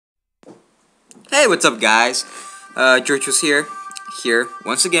Hey, what's up, guys? George was here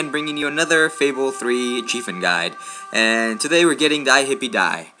once again, bringing you another Fable 3 achievement guide. And today we're getting Die Hippie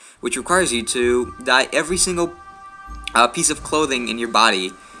Die, which requires you to dye every single piece of clothing in your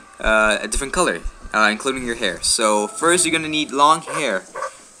body a different color, including your hair. So first, you're gonna need long hair,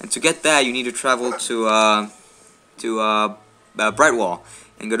 and to get that, you need to travel to Brightwall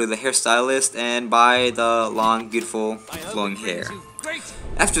and go to the hairstylist and buy the long, beautiful, flowing hair.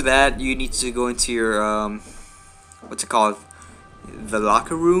 After that, you need to go into your what's it called? The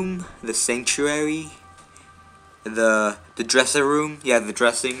locker room, the sanctuary, the dresser room. Yeah, the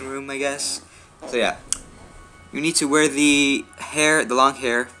dressing room, I guess. So yeah, you need to wear the long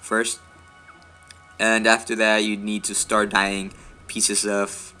hair first, and after that, you need to start dyeing pieces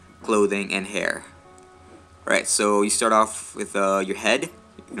of clothing and hair. Right. So you start off with your head,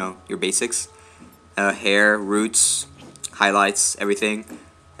 your basics, hair, roots, highlights, everything.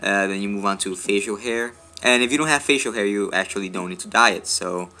 Then you move on to facial hair. And if you don't have facial hair, you actually don't need to dye it.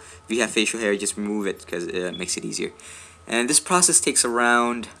 So if you have facial hair, just remove it because it makes it easier. And this process takes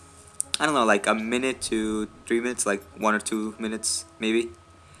around, I don't know, like a minute to 3 minutes, like 1 or 2 minutes maybe.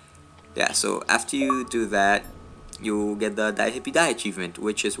 Yeah, so after you do that, you'll get the Die Hippie Die achievement,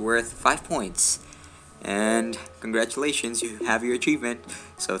 which is worth 5 points. And congratulations, you have your achievement.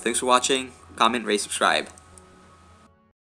 So thanks for watching, comment, rate, subscribe.